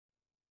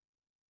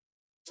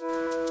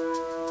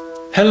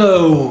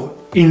Hello!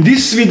 In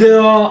this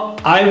video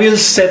I will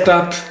set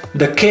up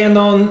the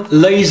Canon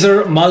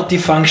laser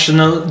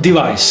multifunctional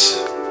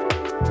device.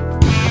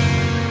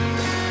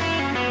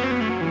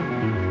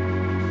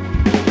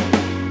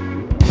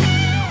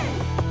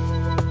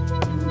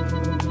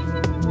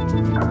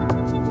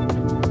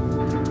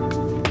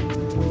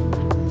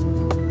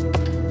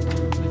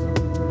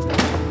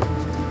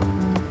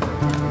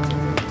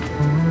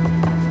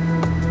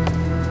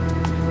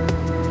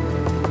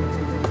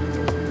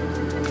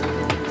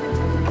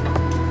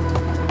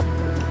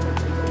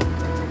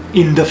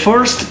 In the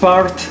first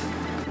part,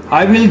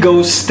 I will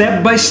go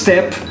step by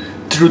step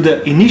through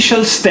the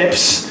initial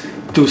steps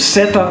to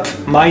set up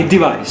my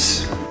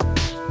device.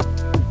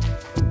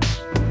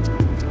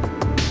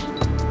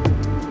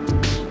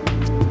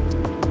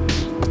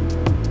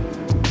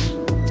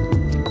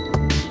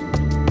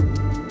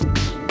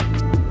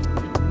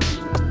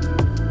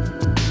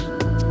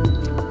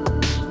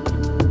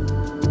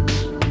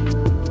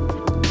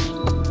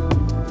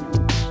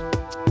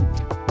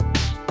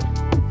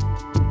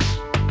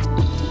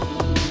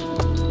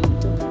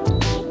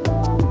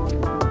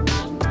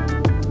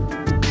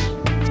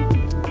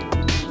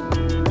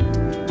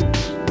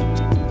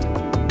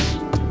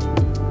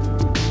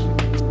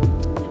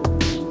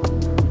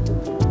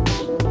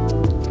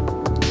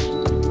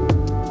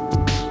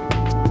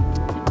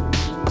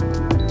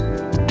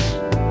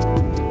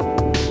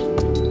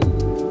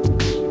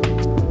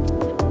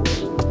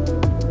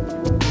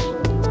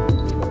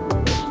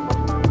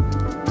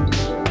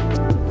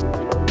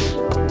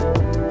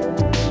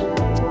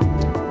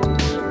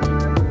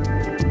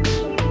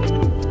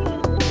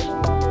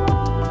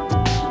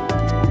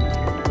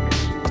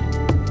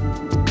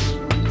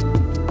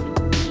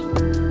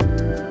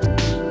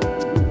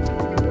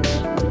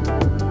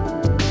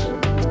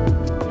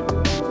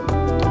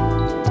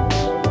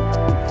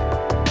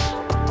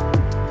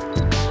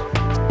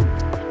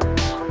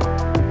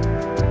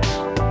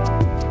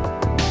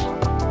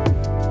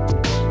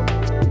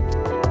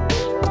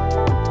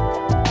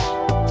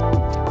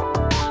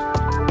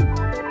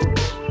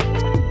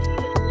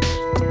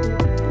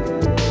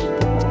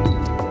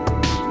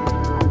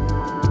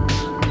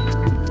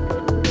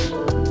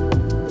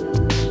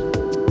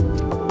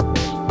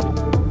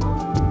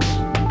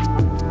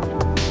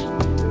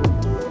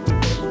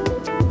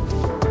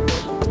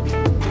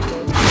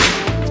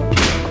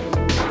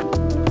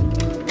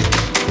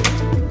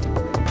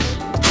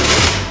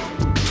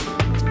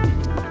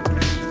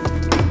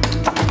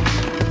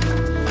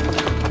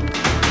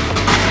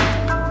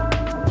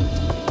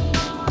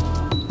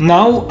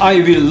 Now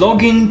I will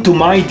log in to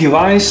my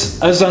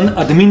device as an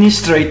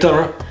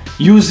administrator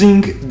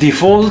using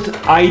default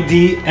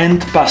ID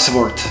and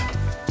password.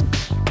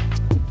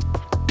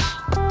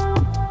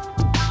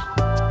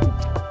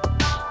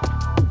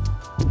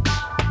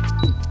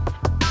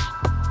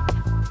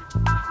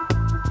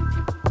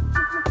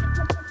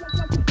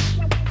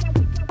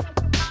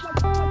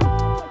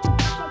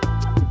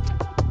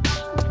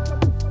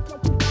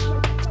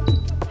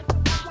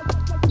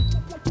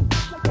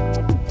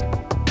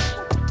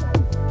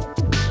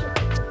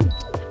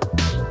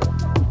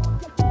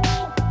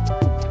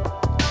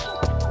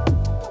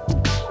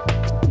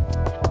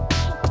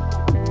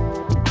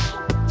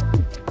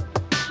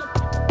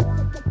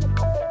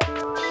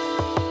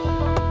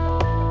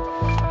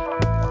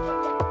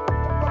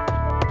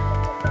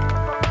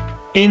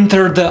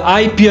 Enter the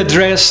IP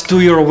address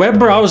to your web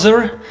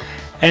browser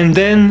and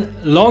then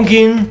log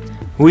in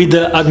with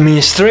the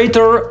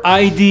administrator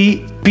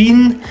ID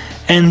PIN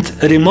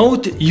and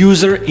remote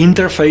user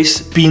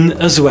interface PIN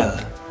as well,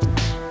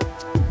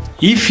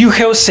 if you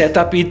have set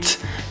up it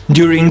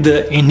during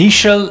the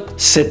initial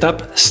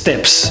setup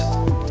steps.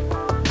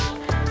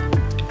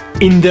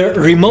 In the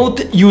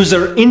remote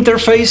user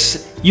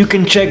interface, you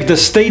can check the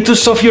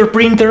status of your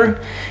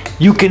printer.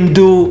 You can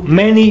do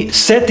many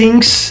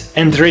settings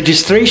and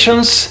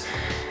registrations.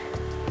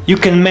 You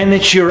can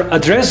manage your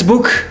address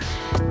book.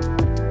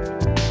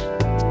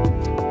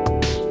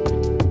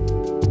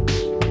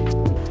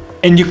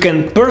 And you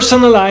can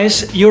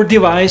personalize your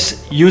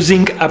device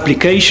using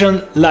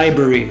application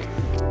library.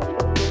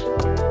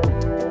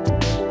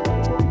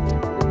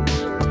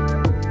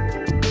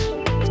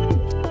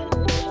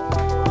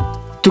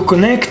 To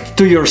connect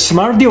to your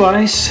smart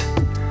device,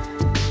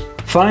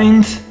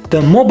 find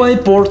the mobile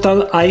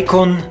portal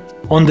icon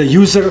on the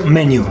user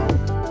menu.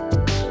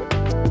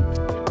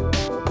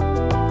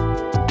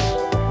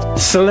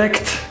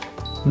 Select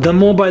the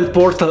mobile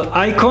portal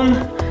icon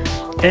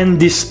and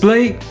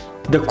display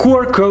the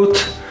QR code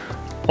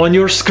on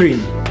your screen.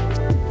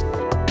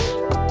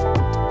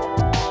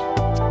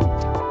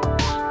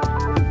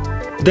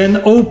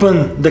 Then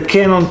open the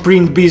Canon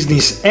Print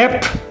Business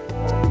app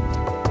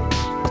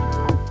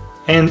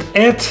and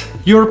add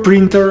your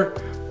printer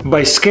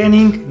by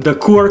scanning the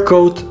QR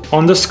code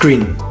on the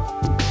screen.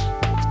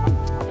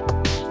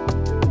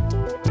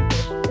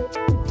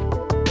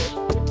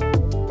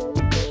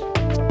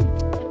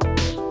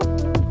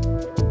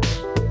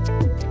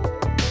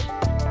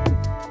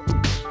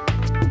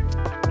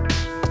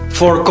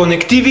 For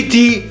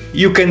connectivity,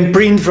 you can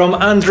print from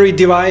Android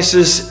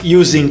devices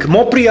using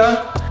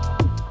Mopria.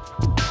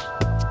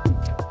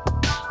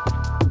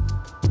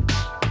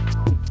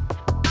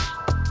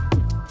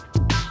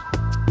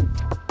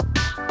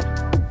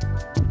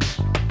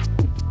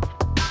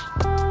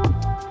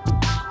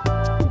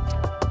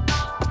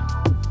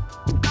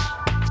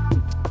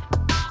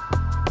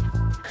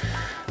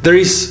 There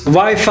is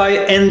Wi-Fi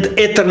and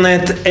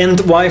Ethernet and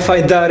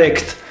Wi-Fi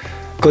direct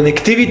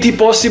connectivity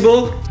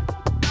possible.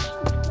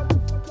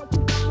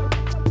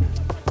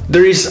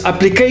 There is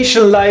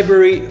application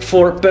library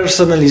for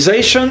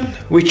personalization,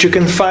 which you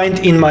can find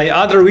in my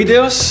other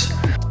videos.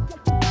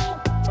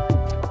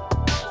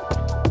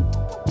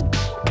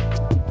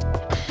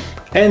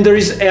 And there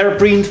is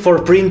AirPrint for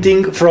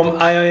printing from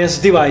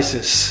iOS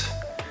devices.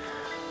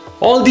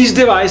 All these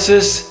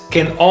devices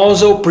can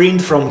also print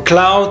from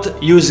cloud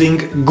using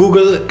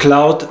Google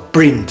Cloud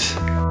Print.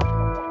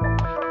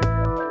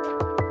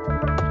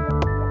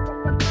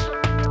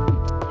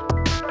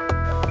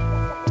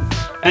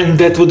 And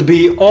that would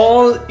be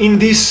all in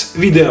this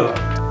video.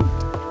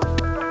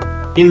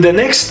 In the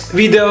next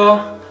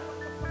video,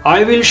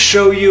 I will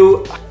show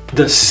you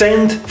the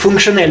send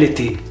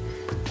functionality.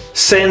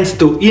 Send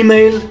to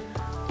email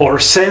or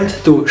send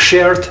to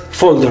shared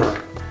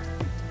folder.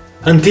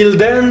 Until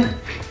then,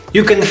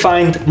 you can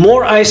find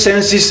more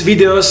i-SENSYS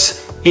videos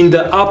in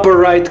the upper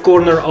right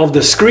corner of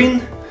the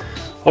screen,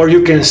 or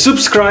you can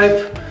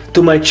subscribe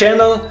to my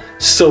channel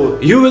so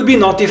you will be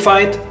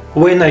notified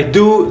when I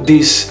do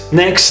this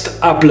next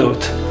upload.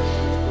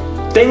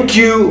 Thank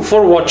you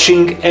for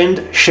watching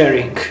and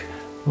sharing.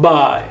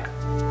 Bye!